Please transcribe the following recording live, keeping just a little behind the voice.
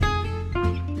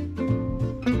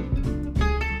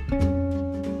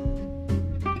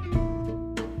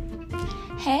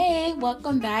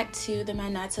welcome back to the My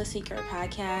Not So Secret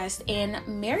podcast, and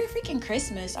Merry freaking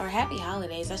Christmas, or Happy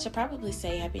Holidays. I should probably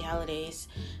say Happy Holidays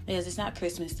because it's not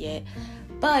Christmas yet,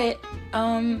 but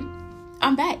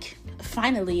I'm back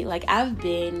finally. I've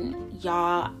been,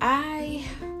 y'all.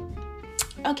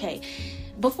 Okay,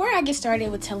 before I get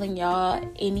started with telling y'all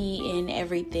any and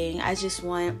everything, I just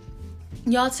want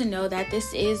y'all to know that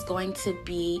this is going to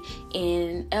be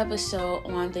an episode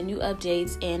on the new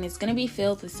updates, and it's going to be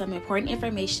filled with some important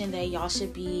information that y'all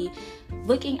should be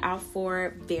looking out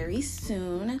for very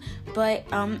soon. But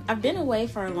I've been away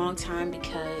for a long time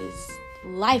because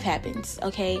life happens,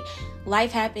 okay?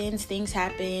 Life happens, things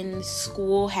happen,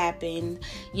 school happened.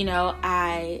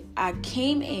 I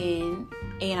came in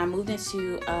and I moved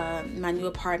into my new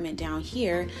apartment down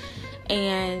here.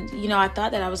 And, I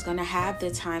thought that I was going to have the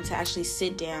time to actually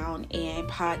sit down and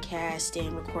podcast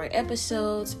and record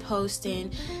episodes, post,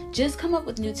 and just come up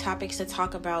with new topics to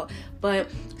talk about. But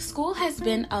school has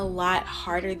been a lot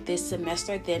harder this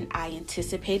semester than I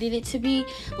anticipated it to be.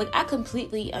 I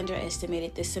completely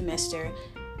underestimated this semester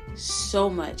so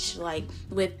much,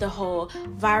 with the whole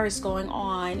virus going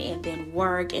on, and then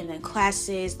work, and then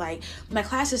classes. My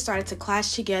classes started to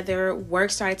clash together,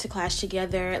 work started to clash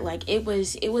together. It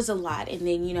was a lot. And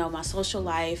then my social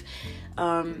life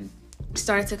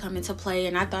started to come into play,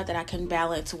 and I thought that I can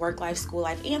balance work life, school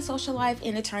life, and social life,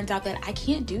 and it turns out that I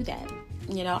can't do that.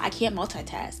 I can't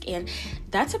multitask, and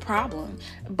that's a problem.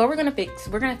 But we're gonna fix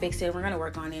it. We're gonna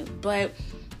work on it. But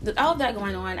with all of that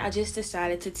going on, I just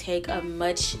decided to take a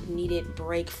much needed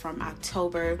break from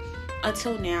October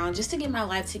until now, just to get my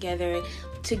life together,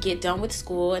 to get done with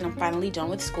school. And I'm finally done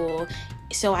with school,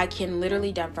 so I can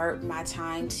literally divert my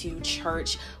time to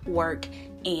church, work,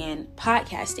 and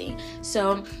podcasting.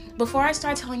 So before I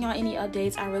start telling y'all any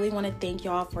updates, I really want to thank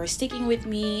y'all for sticking with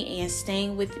me and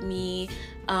staying with me,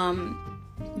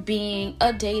 being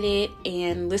updated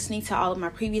and listening to all of my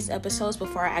previous episodes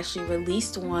before I actually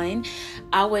released one.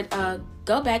 I would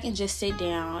go back and just sit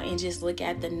down and just look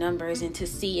at the numbers and to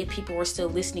see if people were still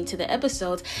listening to the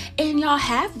episodes. And y'all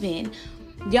have been.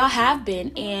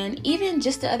 And even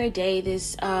just the other day,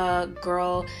 this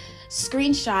girl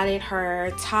screenshotted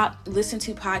her top listened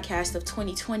to podcast of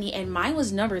 2020, and mine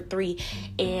was number 3,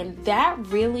 and that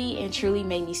really and truly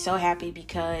made me so happy,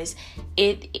 because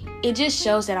it just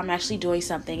shows that I'm actually doing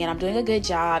something, and I'm doing a good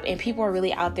job, and people are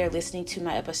really out there listening to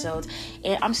my episodes,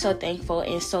 and I'm so thankful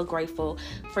and so grateful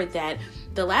for that.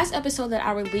 The last episode that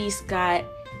I released got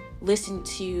listened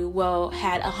to,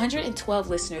 had 112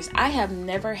 listeners. I have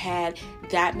never had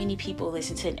that many people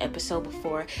listen to an episode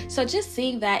before. So just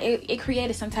seeing that, it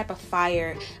created some type of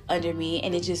fire under me,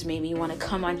 and it just made me want to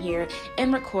come on here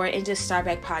and record and just start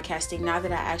back podcasting now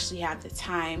that I actually have the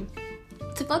time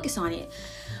to focus on it.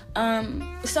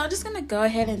 So I'm just gonna go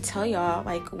ahead and tell y'all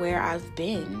where I've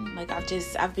been.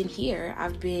 I've been here.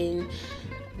 I've been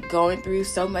going through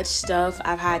so much stuff.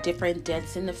 I've had different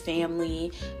deaths in the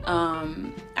family.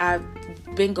 I've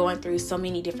been going through so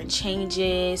many different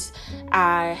changes.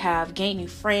 I have gained new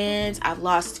friends. I've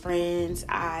lost friends.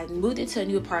 I moved into a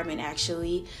new apartment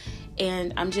actually.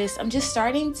 And I'm just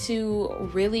starting to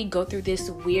really go through this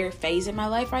weird phase in my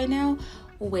life right now,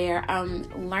 where I'm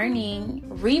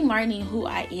relearning who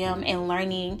I am, and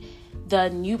learning the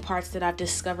new parts that I've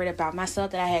discovered about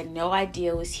myself that I had no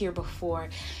idea was here before.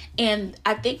 And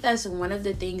I think that's one of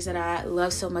the things that I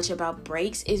love so much about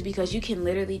breaks, is because you can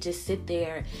literally just sit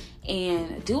there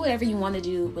and do whatever you want to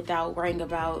do without worrying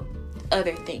about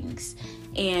other things.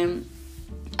 And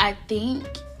I think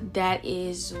that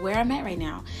is where I'm at right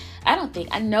now.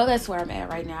 I know that's where I'm at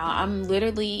right now. I'm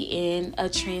literally in a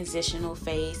transitional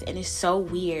phase, and it's so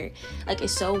weird.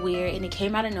 It's so weird, and it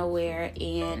came out of nowhere,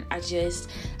 and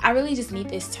I really just need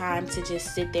this time to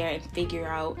just sit there and figure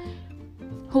out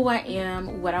who I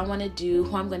am, what I want to do,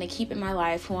 who I'm going to keep in my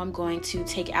life, who I'm going to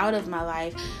take out of my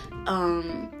life,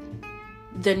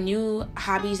 the new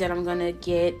hobbies that I'm going to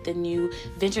get, the new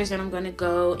ventures that I'm going to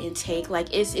go and take.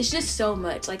 It's just so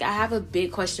much. I have a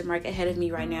big question mark ahead of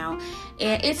me right now,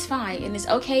 and it's fine, and it's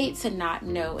okay to not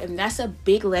know. And that's a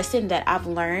big lesson that I've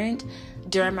learned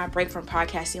during my break from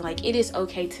podcasting. It is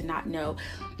okay to not know,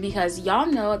 because y'all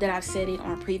know that I've said it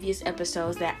on previous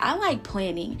episodes that I like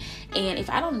planning, and if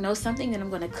I don't know something, then I'm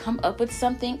going to come up with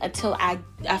something until I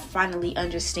finally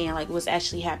understand what's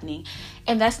actually happening.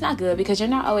 And that's not good, because you're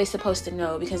not always supposed to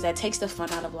know, because that takes the fun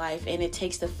out of life, and it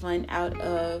takes the fun out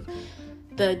of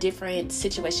the different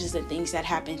situations and things that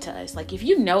happen to us. If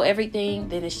you know everything,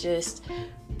 then it's just,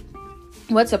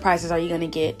 what surprises are you going to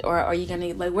get? Or are you going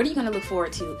to, what are you going to look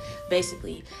forward to,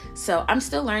 basically? So I'm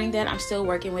still learning that. I'm still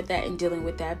working with that and dealing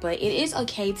with that. But it is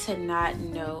okay to not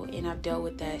know. And I've dealt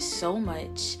with that so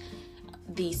much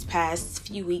these past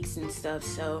few weeks and stuff.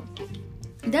 So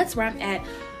that's where I'm at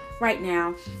right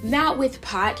now. Now with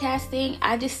podcasting,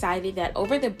 I decided that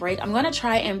over the break, I'm going to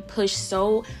try and push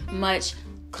so much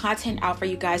content out for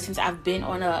you guys since I've been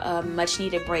on a much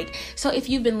needed break. So if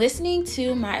you've been listening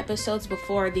to my episodes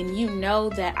before, then you know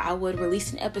that I would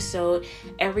release an episode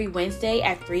every Wednesday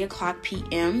at 3:00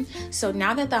 p.m. So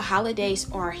now that the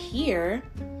holidays are here,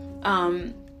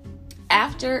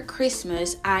 after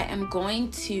Christmas, I am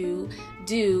going to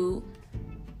do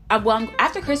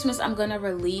after Christmas, I'm going to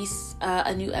release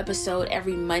a new episode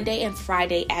every Monday and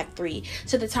Friday at 3.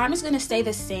 So the time is going to stay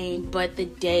the same, but the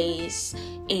days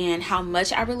and how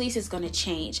much I release is going to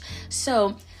change.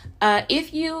 So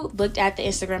if you looked at the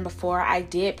Instagram before, I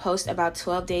did post about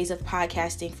 12 days of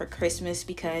podcasting for Christmas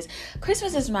because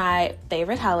Christmas is my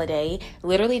favorite holiday,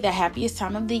 literally the happiest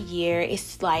time of the year.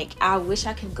 It's like, I wish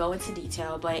I could go into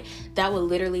detail, but that would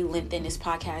literally lengthen this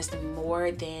podcast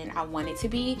more than I want it to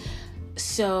be.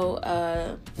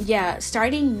 So,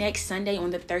 starting next Sunday on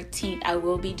the 13th, I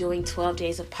will be doing 12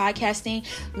 days of podcasting,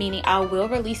 meaning I will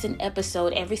release an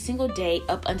episode every single day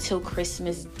up until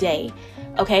Christmas Day.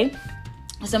 Okay?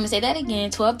 So I'm going to say that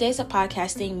again, 12 days of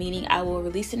podcasting, meaning I will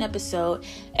release an episode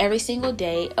every single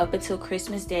day up until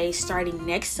Christmas Day, starting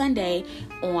next Sunday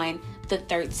on the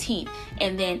 13th.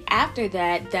 And then after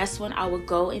that, that's when I will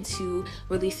go into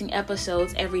releasing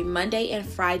episodes every Monday and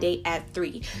Friday at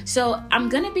 3. So I'm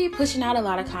going to be pushing out a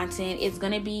lot of content. It's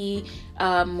going to be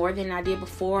more than I did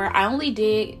before. I only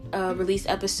did release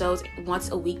episodes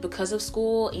once a week because of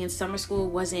school, and summer school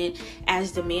wasn't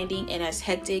as demanding and as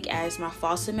hectic as my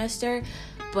fall semester.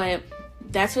 But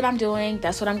that's what I'm doing.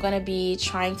 That's what I'm going to be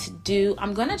trying to do.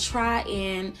 I'm going to try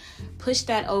and push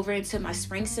that over into my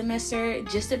spring semester,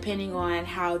 just depending on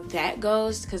how that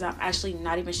goes, because I'm actually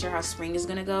not even sure how spring is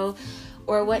going to go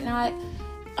or whatnot.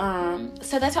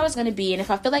 So that's how it's going to be. And if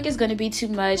I feel like it's going to be too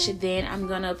much, then I'm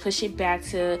going to push it back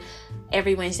to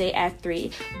every Wednesday at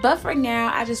 3. But for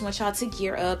now, I just want y'all to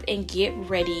gear up and get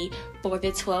ready for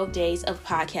the 12 days of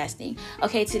podcasting.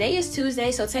 Okay, today is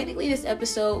Tuesday, so technically this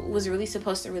episode was really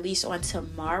supposed to release on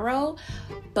tomorrow,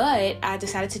 but I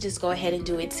decided to just go ahead and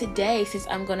do it today since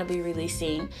I'm going to be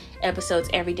releasing episodes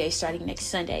every day starting next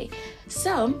Sunday.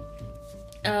 So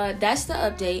that's the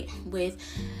update with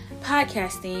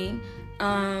podcasting.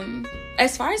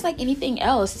 As far as like anything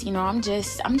else, I'm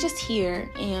just here,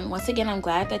 and once again, I'm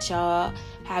glad that y'all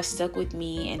have stuck with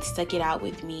me and stuck it out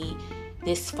with me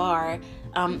this far.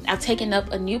 I've taken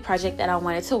up a new project that I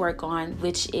wanted to work on,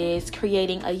 which is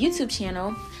creating a YouTube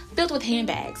channel filled with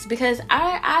handbags, because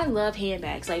I love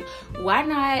handbags. Like, why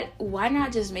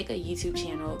not just make a YouTube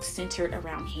channel centered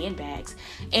around handbags?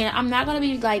 And I'm not going to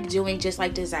be like doing just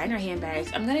like designer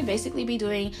handbags. I'm going to basically be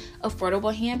doing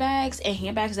affordable handbags and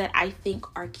handbags that I think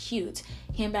are cute.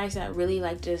 Handbags that really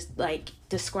like just like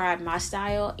describe my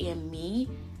style and me,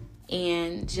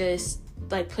 and just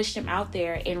like push them out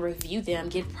there and review them,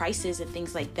 give prices and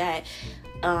things like that.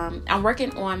 I'm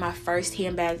working on my first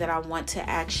handbag that I want to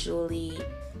actually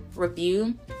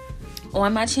review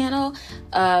on my channel,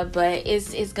 but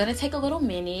it's gonna take a little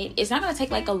minute. It's not gonna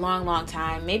take like a long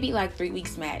time, maybe like 3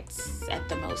 weeks max at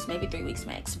the most, maybe 3 weeks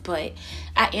max, but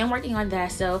I am working on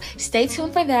that, so stay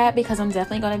tuned for that, because I'm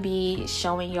definitely gonna be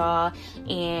showing y'all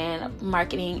and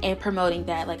marketing and promoting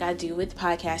that like I do with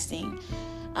podcasting.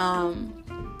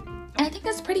 And I think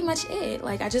that's pretty much it.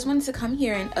 Like, I just wanted to come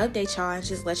here and update y'all and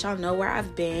just let y'all know where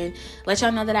I've been. Let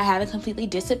y'all know that I haven't completely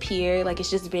disappeared. Like, it's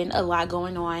just been a lot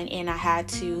going on, and I had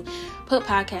to put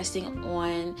podcasting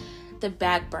on the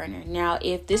back burner. Now,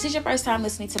 if this is your first time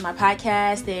listening to my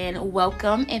podcast, then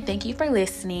welcome and thank you for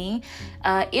listening.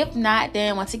 If not,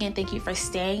 then once again, thank you for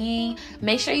staying.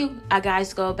 Make sure you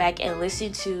guys go back and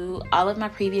listen to all of my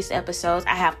previous episodes.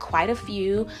 I have quite a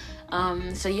few.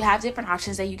 So you have different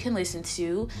options that you can listen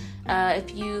to.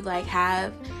 If you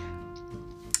have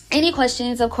any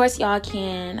questions, of course, y'all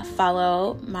can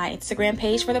follow my Instagram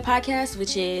page for the podcast,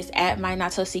 which is at My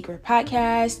Not So Secret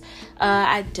Podcast.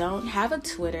 I don't have a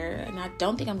Twitter, and I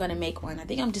don't think I'm going to make one. I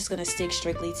think I'm just going to stick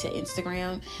strictly to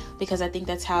Instagram, because I think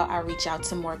that's how I reach out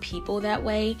to more people that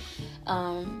way.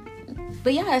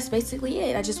 But yeah, that's basically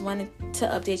it. I just wanted to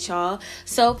update y'all.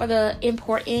 So for the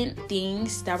important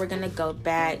things that we're going to go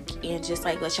back and just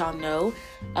let y'all know,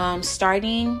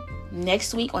 starting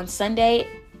next week on Sunday,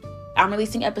 I'm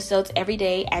releasing episodes every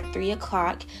day at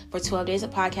 3:00 for 12 days of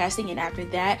podcasting. And after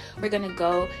that, we're going to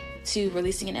go to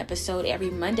releasing an episode every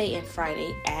Monday and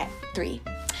Friday at 3.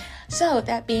 So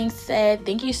that being said,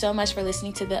 thank you so much for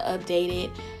listening to the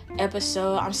updated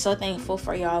episode. I'm so thankful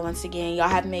for y'all once again. Y'all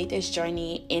have made this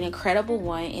journey an incredible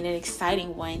one and an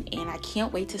exciting one. And I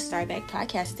can't wait to start back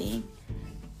podcasting.